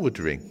 the bell would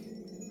ring.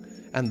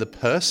 And the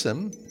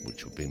person,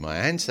 which would be my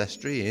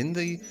ancestry in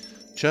the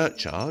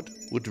churchyard,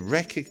 would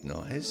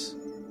recognise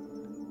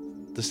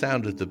the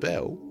sound of the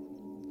bell,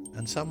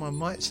 and someone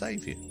might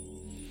save you.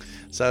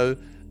 So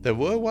there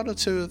were one or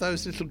two of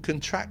those little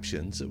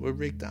contraptions that were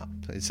rigged up.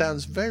 It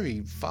sounds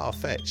very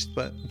far-fetched,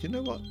 but you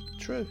know what?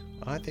 True.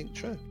 I think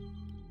true.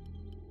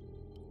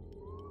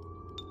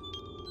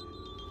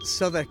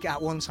 Southwark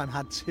at one time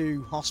had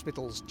two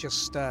hospitals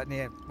just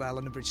near where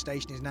London Bridge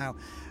Station is now.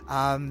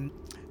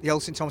 The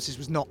old St Thomas's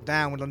was knocked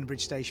down when London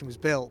Bridge Station was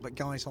built, but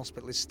Guy's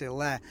Hospital is still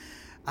there,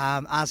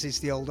 as is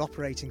the old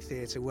operating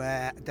theatre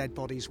where dead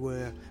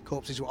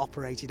corpses were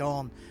operated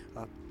on,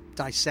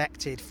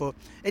 dissected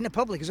in the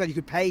public as well. You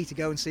could pay to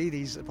go and see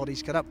these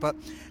bodies cut up, but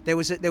there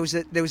was a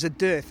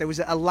dearth, there was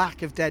a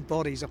lack of dead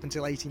bodies up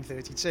until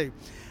 1832.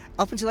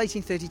 Up until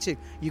 1832,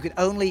 you could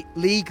only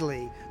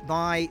legally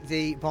buy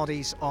the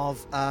bodies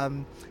of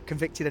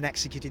convicted and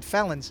executed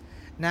felons.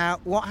 Now,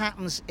 what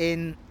happens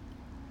in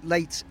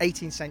late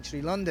 18th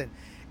century London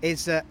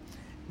is that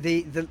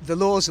the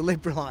laws are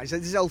liberalised.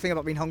 This whole thing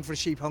about being hung for a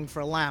sheep, hung for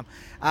a lamb.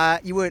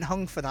 You weren't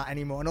hung for that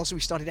anymore. And also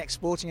we started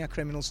exporting our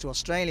criminals to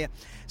Australia.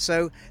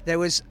 So there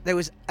was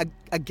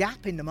a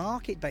gap in the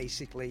market,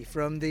 basically,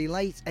 from the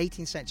late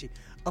 18th century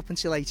up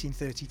until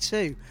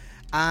 1832,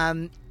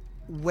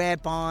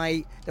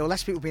 whereby there were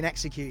less people being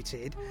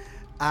executed,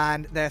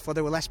 and therefore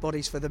there were less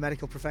bodies for the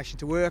medical profession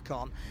to work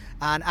on.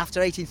 And after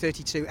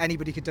 1832,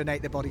 anybody could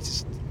donate their body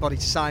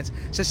to science.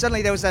 So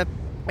suddenly there was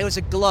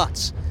a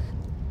glut.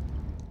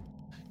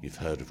 You've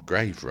heard of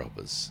grave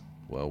robbers.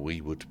 Well,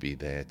 we would be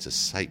there to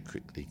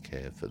sacredly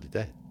care for the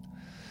dead.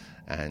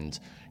 And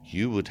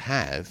you would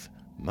have,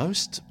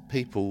 most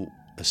people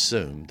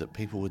assumed that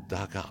people were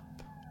dug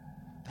up.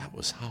 That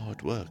was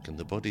hard work and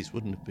the bodies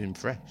wouldn't have been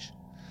fresh.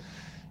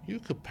 You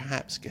could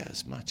perhaps get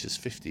as much as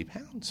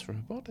 £50 for a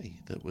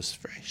body that was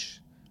fresh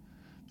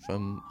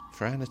for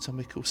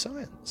anatomical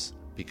science.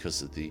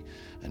 Because of the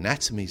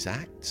Anatomies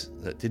Act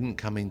that didn't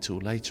come in till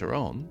later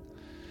on,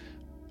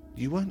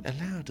 you weren't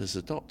allowed as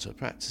a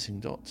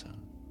practicing doctor,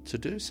 to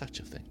do such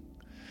a thing.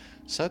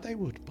 So they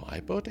would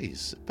buy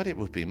bodies, but it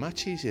would be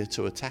much easier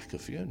to attack a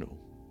funeral.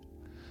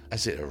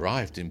 As it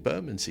arrived in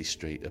Bermondsey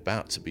Street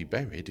about to be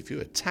buried, if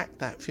you attacked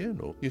that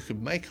funeral, you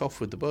could make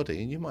off with the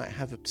body and you might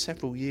have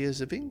several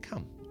years of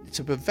income.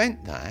 To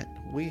prevent that,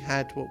 we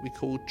had what we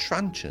called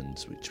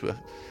truncheons, which were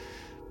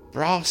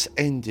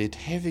brass-ended,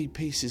 heavy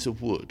pieces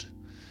of wood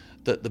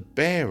that the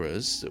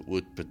bearers that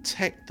would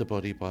protect the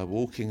body by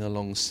walking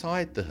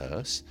alongside the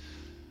hearse,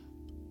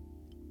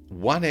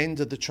 one end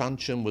of the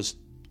truncheon was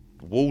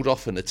walled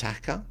off an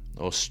attacker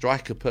or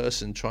strike a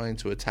person trying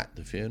to attack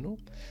the funeral,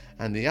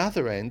 and the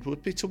other end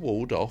would be to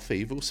ward off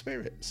evil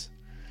spirits.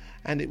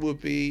 And it would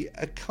be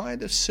a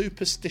kind of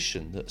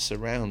superstition that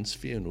surrounds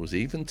funerals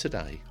even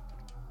today,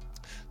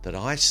 that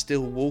I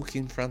still walk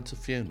in front of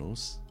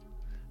funerals,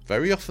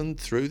 very often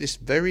through this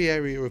very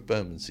area of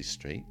Bermondsey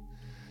Street,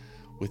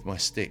 with my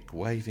stick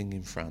waving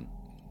in front.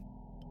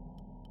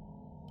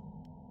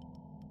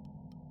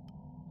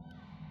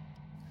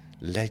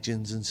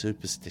 Legends and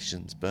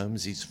superstitions,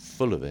 Bermondsey's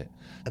full of it.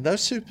 And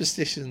those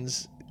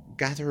superstitions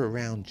gather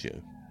around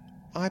you.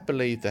 I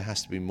believe there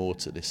has to be more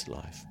to this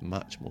life,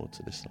 much more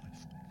to this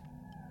life.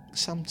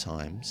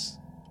 Sometimes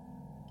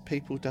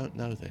people don't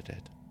know they're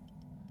dead.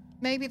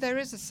 Maybe there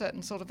is a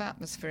certain sort of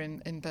atmosphere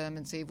in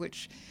Bermondsey,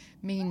 which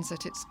means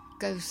that its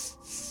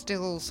ghosts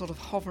still sort of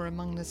hover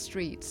among the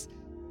streets.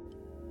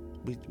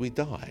 We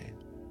die,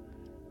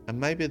 And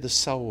maybe the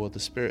soul or the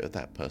spirit of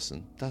that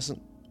person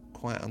doesn't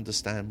quite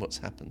understand what's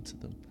happened to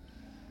them.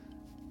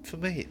 For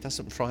me, it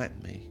doesn't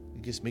frighten me.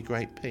 It gives me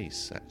great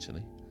peace,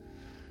 actually.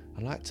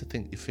 I like to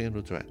think your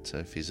funeral director,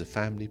 if he's a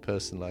family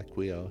person like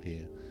we are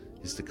here,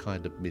 is the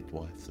kind of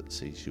midwife that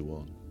sees you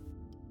on.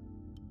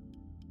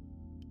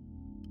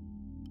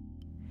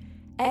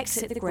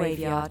 Exit the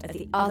graveyard at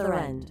the other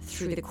end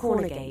through the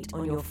corner gate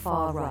on your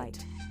far right.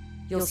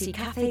 You'll see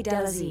Café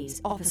Del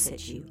Aziz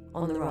opposite you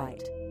on the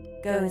right.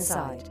 Go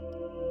inside.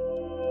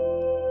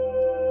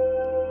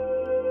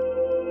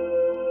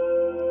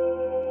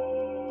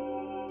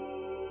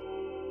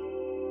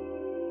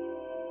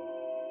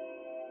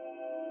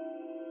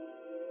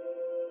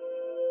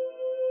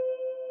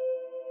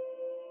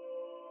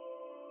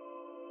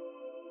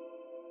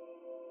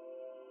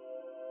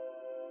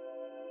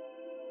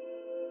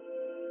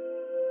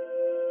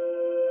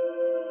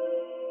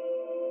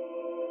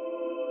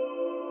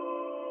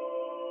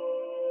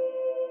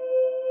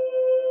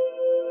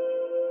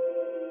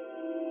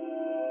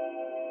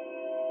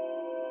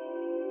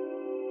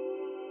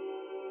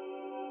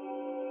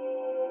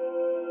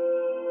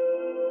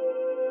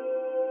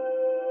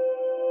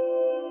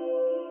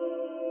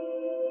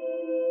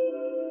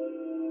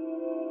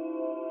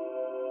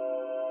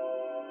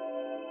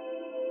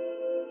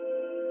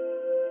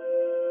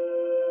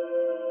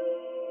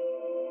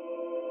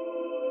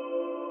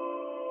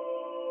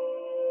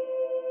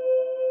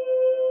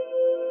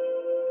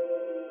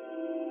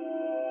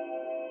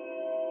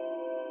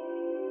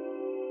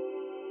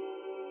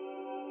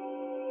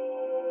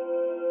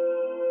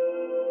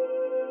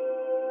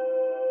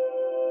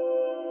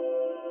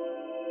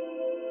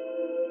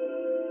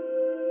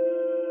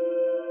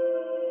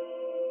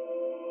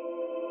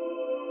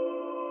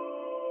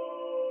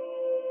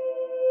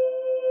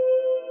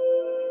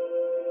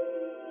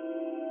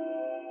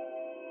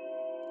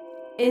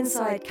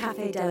 Inside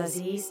Café Del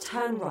Aziz,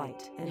 turn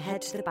right and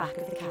head to the back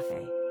of the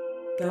cafe.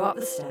 Go up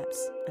the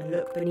steps and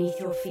look beneath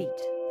your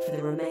feet for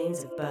the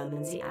remains of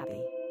Bermondsey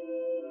Abbey.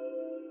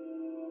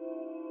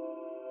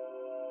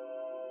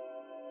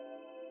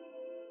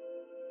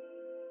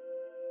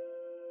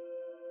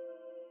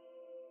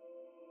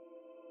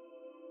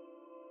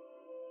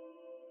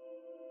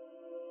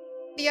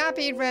 The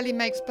Abbey really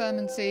makes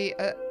Bermondsey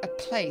a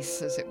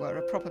place, as it were,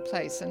 a proper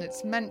place, and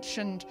it's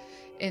mentioned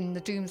in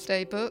the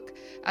Domesday Book.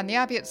 And the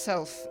Abbey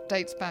itself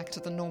dates back to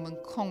the Norman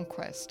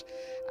Conquest,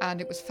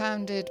 and it was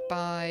founded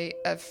by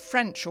a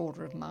French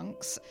order of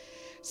monks.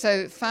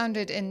 So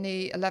founded in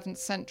the 11th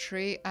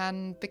century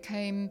and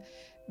became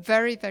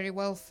very, very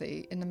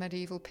wealthy in the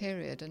medieval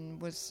period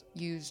and was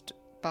used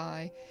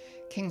by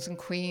kings and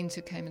queens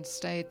who came and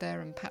stayed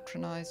there and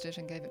patronised it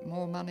and gave it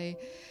more money.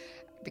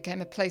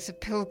 Became a place of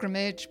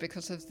pilgrimage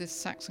because of this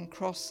Saxon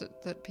cross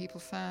that people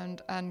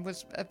found, and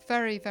was a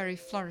very, very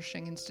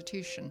flourishing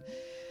institution.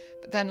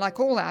 But then, like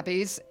all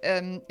abbeys,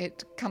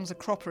 it comes a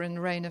cropper in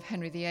the reign of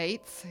Henry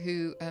VIII,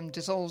 who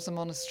dissolves the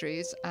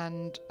monasteries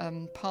and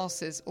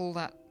passes all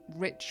that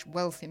rich,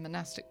 wealthy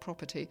monastic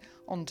property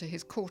onto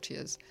his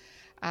courtiers.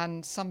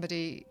 And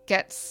somebody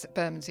gets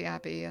Bermondsey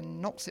Abbey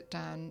and knocks it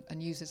down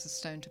and uses the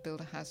stone to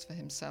build a house for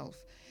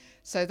himself.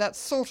 So that's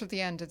sort of the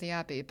end of the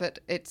Abbey, but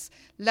it's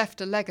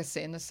left a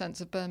legacy in the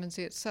sense of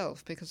Bermondsey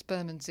itself, because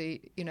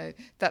Bermondsey, you know,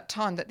 that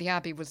time that the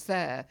Abbey was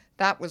there,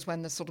 that was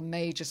when the sort of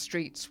major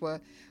streets were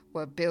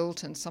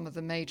built and some of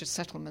the major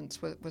settlements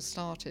were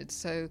started.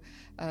 So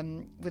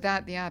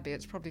without the Abbey,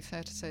 it's probably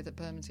fair to say that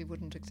Bermondsey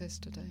wouldn't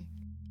exist today.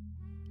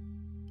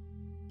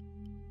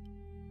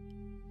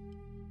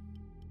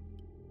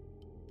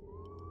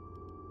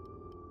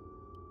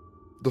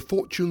 The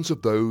fortunes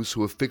of those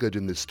who have figured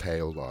in this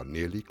tale are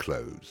nearly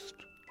closed.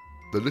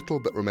 The little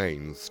that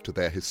remains to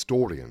their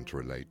historian to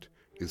relate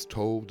is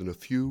told in a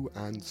few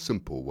and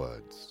simple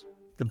words.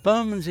 The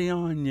Bermondsey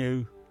I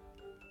knew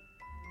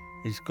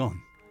is gone.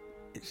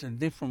 It's a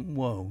different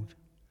world.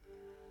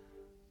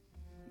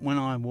 When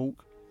I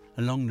walk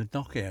along the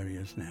dock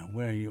areas now,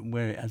 where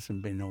it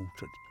hasn't been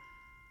altered,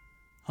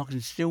 I can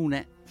still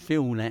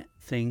feel that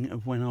thing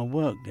of when I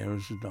worked there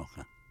as a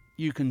docker.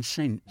 You can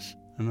sense,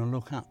 and I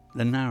look up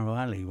the narrow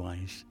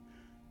alleyways.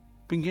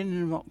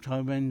 Beginning of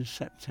October, end of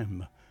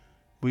September,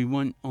 we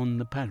went on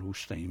the paddle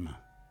steamer.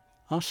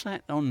 I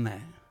sat on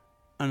that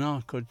and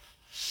I could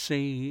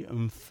see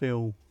and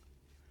feel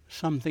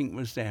something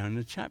was there. And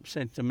the chap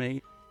said to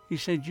me, he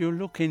said, "You're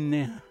looking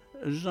there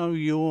as though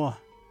you're..."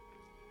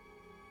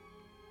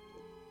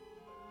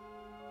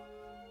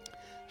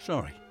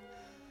 Sorry.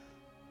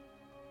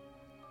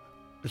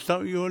 As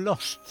though you're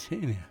lost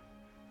in here.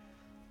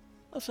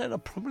 I said, "I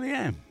probably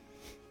am."